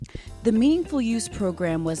The Meaningful Use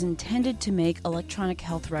program was intended to make electronic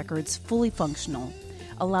health records fully functional,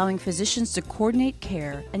 allowing physicians to coordinate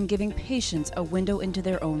care and giving patients a window into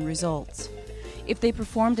their own results. If they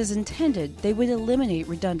performed as intended, they would eliminate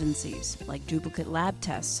redundancies, like duplicate lab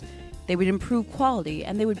tests. They would improve quality,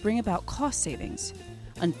 and they would bring about cost savings.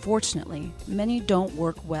 Unfortunately, many don't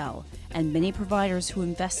work well, and many providers who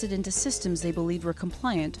invested into systems they believed were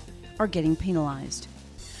compliant are getting penalized.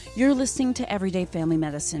 You're listening to Everyday Family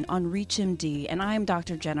Medicine on ReachMD, and I am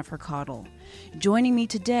Dr. Jennifer Cottle. Joining me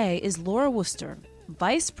today is Laura Worcester,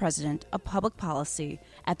 Vice President of Public Policy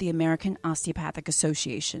at the American Osteopathic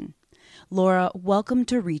Association. Laura, welcome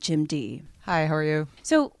to ReachMD. Hi, how are you?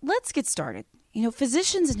 So let's get started.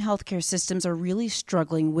 Physicians and healthcare systems are really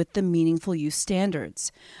struggling with the meaningful use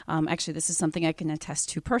standards. Actually, this is something I can attest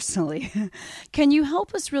to personally. Can you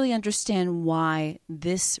help us really understand why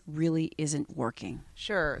this really isn't working?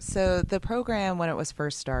 Sure. So the program, when it was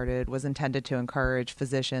first started, was intended to encourage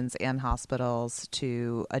physicians and hospitals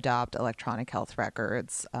to adopt electronic health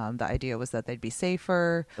records. The idea was that they'd be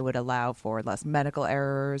safer, it would allow for less medical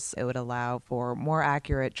errors, it would allow for more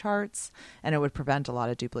accurate charts, and it would prevent a lot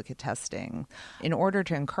of duplicate testing. In order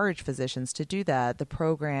to encourage physicians to do that, the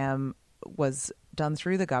program was done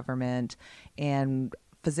through the government, and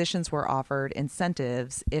physicians were offered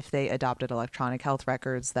incentives if they adopted electronic health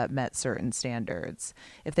records that met certain standards.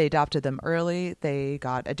 If they adopted them early, they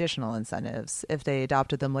got additional incentives. If they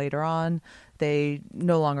adopted them later on, they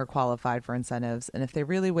no longer qualified for incentives. And if they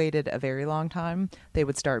really waited a very long time, they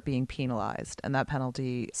would start being penalized. And that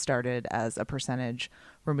penalty started as a percentage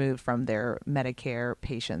removed from their Medicare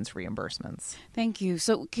patients' reimbursements. Thank you.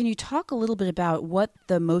 So can you talk a little bit about what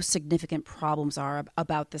the most significant problems are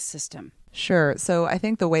about the system? Sure. So I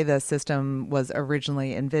think the way the system was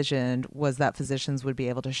originally envisioned was that physicians would be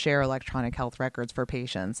able to share electronic health records for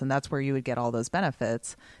patients, and that's where you would get all those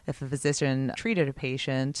benefits. If a physician treated a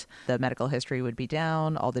patient, the medical history would be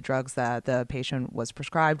down, all the drugs that the patient was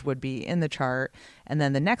prescribed would be in the chart, and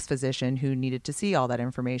then the next physician who needed to see all that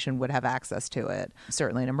information would have access to it.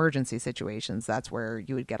 Certainly in emergency situations, that's where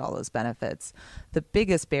you would get all those benefits. The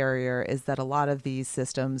biggest barrier is that a lot of these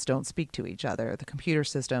systems don't speak to each other. The computer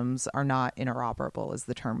systems are not interoperable is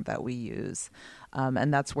the term that we use.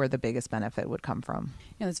 And that's where the biggest benefit would come from.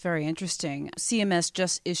 Yeah, that's very interesting. CMS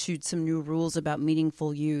just issued some new rules about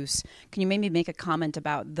meaningful use. Can you maybe make a comment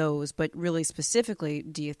about those? But really specifically,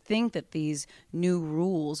 do you think that these new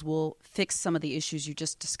rules will fix some of the issues you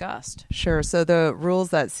just discussed? Sure. So the rules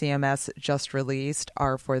that CMS just released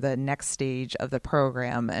are for the next stage of the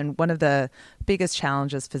program. And one of the biggest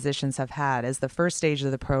challenges physicians have had is the first stage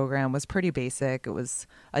of the program was pretty basic. It was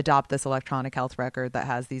adopt this electronic health record that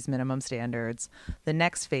has these minimum standards. The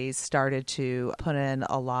next phase started to put in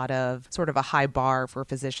a lot of sort of a high bar for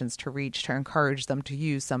physicians to reach to encourage them to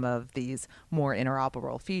use some of these more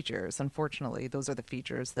interoperable features. Unfortunately, those are the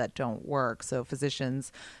features that don't work. So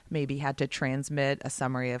physicians maybe had to transmit a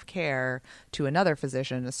summary of care to another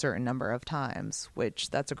physician a certain number of times, which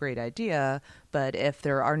that's a great idea. But if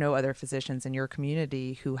there are no other physicians in your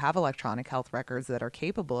community who have electronic health records that are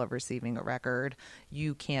capable of receiving a record,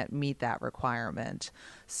 you can't meet that requirement.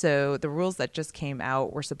 So the rules that just came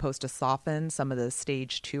out were supposed to soften some of the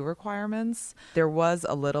stage 2 requirements. There was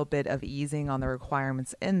a little bit of easing on the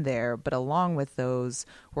requirements in there, but along with those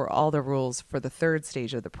were all the rules for the third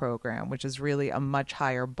stage of the program, which is really a much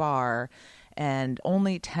higher bar. And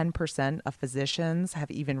only 10% of physicians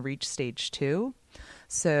have even reached stage 2.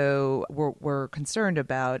 So what we're concerned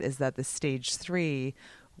about is that the stage 3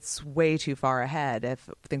 is way too far ahead. I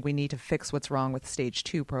think we need to fix what's wrong with the stage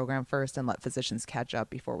 2 program first and let physicians catch up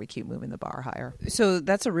before we keep moving the bar higher. So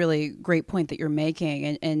that's a really great point that you're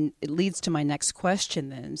making, and it leads to my next question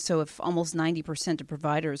then. So if almost 90% of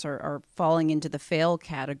providers are falling into the fail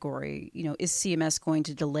category, is CMS going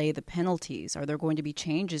to delay the penalties? Are there going to be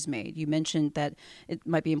changes made? You mentioned that it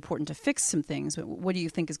might be important to fix some things, but what do you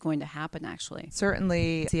think is going to happen actually?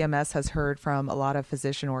 Certainly, CMS has heard from a lot of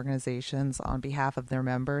physician organizations on behalf of their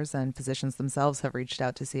members, and physicians themselves have reached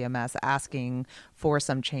out to CMS asking for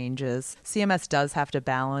some changes. CMS does have to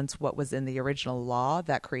balance what was in the original law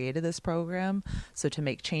that created this program. So to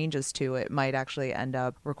make changes to it might actually end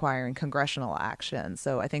up requiring congressional action.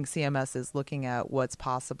 So I think CMS is looking at what's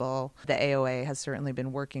possible. The AOA has certainly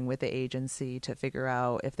been working with the agency to figure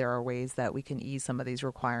out if there are ways that we can ease some of these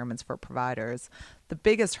requirements for providers. The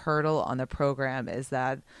biggest hurdle on the program is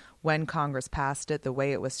that when Congress passed it, the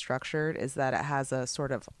way it was structured is that it has a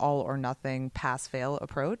sort of all or nothing pass-fail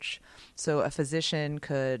approach. So a physician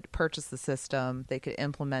could purchase the system, they could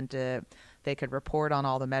implement it, They could report on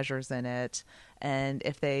all the measures in it. And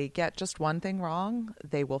if they get just one thing wrong,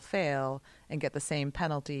 they will fail and get the same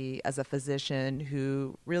penalty as a physician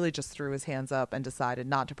who really just threw his hands up and decided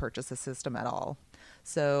not to purchase a system at all.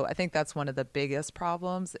 So I think that's one of the biggest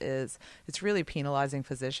problems is it's really penalizing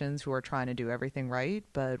physicians who are trying to do everything right,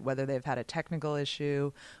 but whether they've had a technical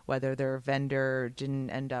issue, whether their vendor didn't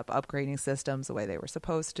end up upgrading systems the way they were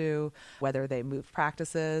supposed to, whether they moved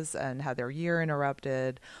practices and had their year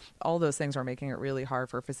interrupted, all those things are making it really hard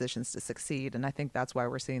for physicians to succeed. And I think that's why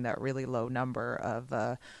we're seeing that really low number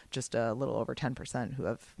of just a little over 10% who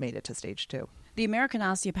have made it to stage 2. The American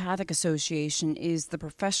Osteopathic Association is the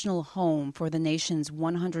professional home for the nation's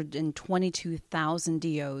 122,000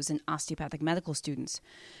 DOs and osteopathic medical students.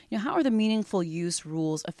 How are the meaningful use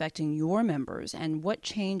rules affecting your members, and what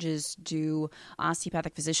changes do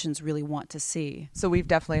osteopathic physicians really want to see? So we've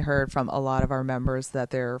definitely heard from a lot of our members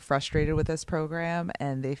that they're frustrated with this program,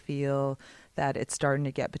 and they feel that it's starting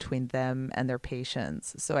to get between them and their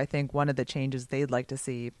patients. So I think one of the changes they'd like to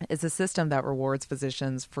see is a system that rewards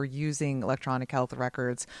physicians for using electronic health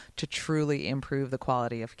records to truly improve the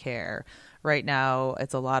quality of care. Right now,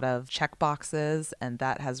 it's a lot of check boxes, and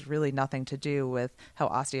that has really nothing to do with how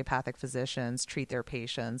osteopathic physicians treat their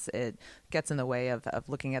patients. It gets in the way of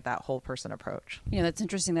looking at that whole person approach. That's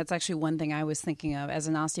interesting. That's actually one thing I was thinking of as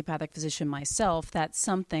an osteopathic physician myself. That's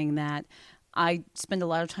something that I spend a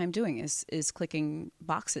lot of time doing is clicking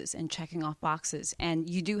boxes and checking off boxes. And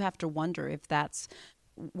you do have to wonder if that's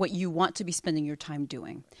what you want to be spending your time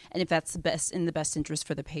doing, and if that's in the best interest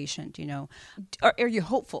for the patient. Are you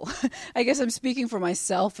hopeful? I guess I'm speaking for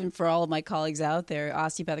myself and for all of my colleagues out there,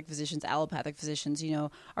 osteopathic physicians, allopathic physicians.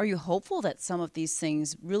 Are you hopeful that some of these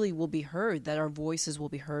things really will be heard, that our voices will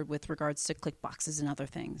be heard with regards to click boxes and other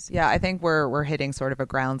things? Yeah, I think we're hitting sort of a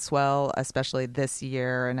groundswell, especially this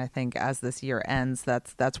year, and I think as this year ends,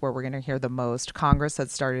 that's where we're going to hear the most. Congress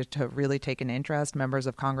has started to really take an interest. Members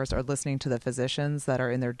of Congress are listening to the physicians that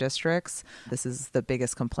are in their districts. This is the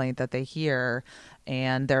biggest complaint that they hear.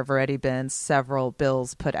 And there have already been several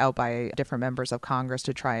bills put out by different members of Congress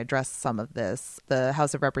to try and address some of this. The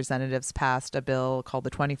House of Representatives passed a bill called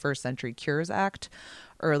the 21st Century Cures Act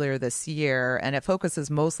earlier this year, and it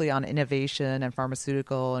focuses mostly on innovation and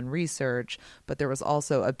pharmaceutical and research, but there was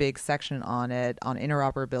also a big section on it on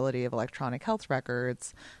interoperability of electronic health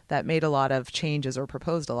records that made a lot of changes or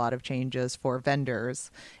proposed a lot of changes for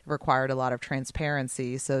vendors. It required a lot of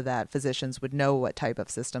transparency so that physicians would know what type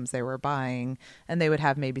of systems they were buying, and they would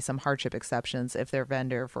have maybe some hardship exceptions if their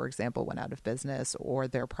vendor, for example, went out of business or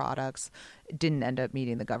their products didn't end up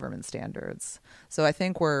meeting the government standards. So I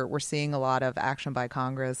think we're seeing a lot of action by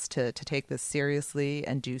Congress to take this seriously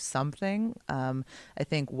and do something. I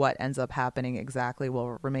think what ends up happening exactly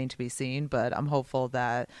will remain to be seen, but I'm hopeful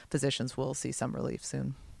that physicians will see some relief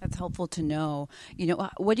soon. That's helpful to know.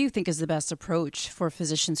 What do you think is the best approach for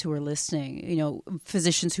physicians who are listening,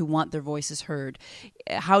 physicians who want their voices heard?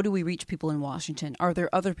 How do we reach people in Washington? Are there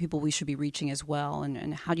other people we should be reaching as well?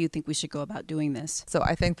 And how do you think we should go about doing this? So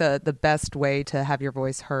I think the best way to have your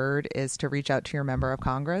voice heard is to reach out to your member of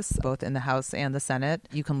Congress, both in the House and the Senate.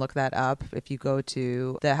 You can look that up. If you go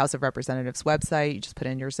to the House of Representatives website, you just put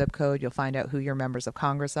in your zip code, you'll find out who your members of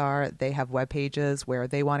Congress are. They have web pages where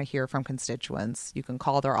they want to hear from constituents. You can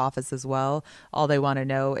call their office as well. All they want to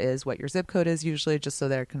know is what your zip code is usually, just so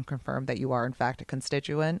they can confirm that you are in fact a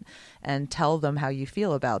constituent, and tell them how you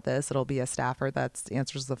feel about this. It'll be a staffer that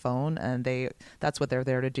answers the phone, and that's what they're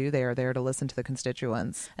there to do. They are there to listen to the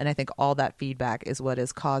constituents. And I think all that feedback is what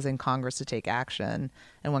is causing Congress to take action.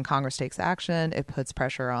 And when Congress takes action, it puts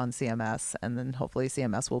pressure on CMS, and then hopefully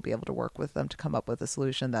CMS will be able to work with them to come up with a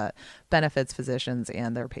solution that benefits physicians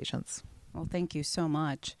and their patients. Well, thank you so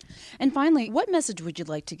much. And finally, what message would you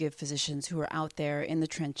like to give physicians who are out there in the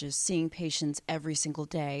trenches, seeing patients every single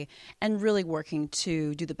day and really working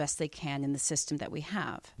to do the best they can in the system that we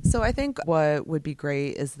have? So I think what would be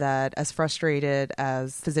great is that, as frustrated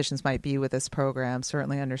as physicians might be with this program,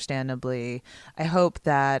 certainly understandably, I hope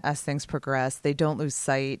that as things progress, they don't lose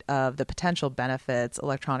sight of the potential benefits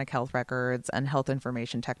electronic health records and health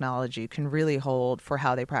information technology can really hold for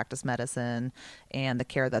how they practice medicine and the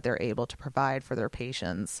care that they're able to provide for their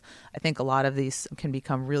patients. I think a lot of these can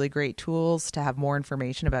become really great tools to have more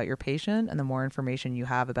information about your patient, and the more information you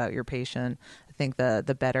have about your patient, I think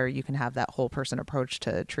the better you can have that whole person approach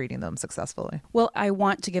to treating them successfully. Well, I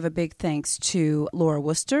want to give a big thanks to Laura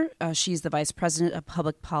Worcester. She's the Vice President of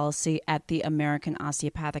Public Policy at the American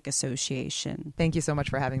Osteopathic Association. Thank you so much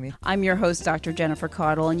for having me. I'm your host, Dr. Jennifer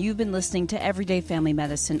Caudle, and you've been listening to Everyday Family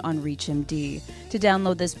Medicine on ReachMD. To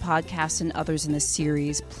download this podcast and others in this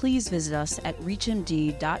series, please visit us at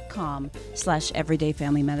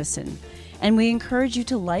reachmd.com/everydayfamilymedicine. And we encourage you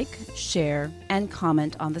to like, share, and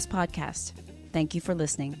comment on this podcast. Thank you for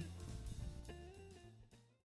listening.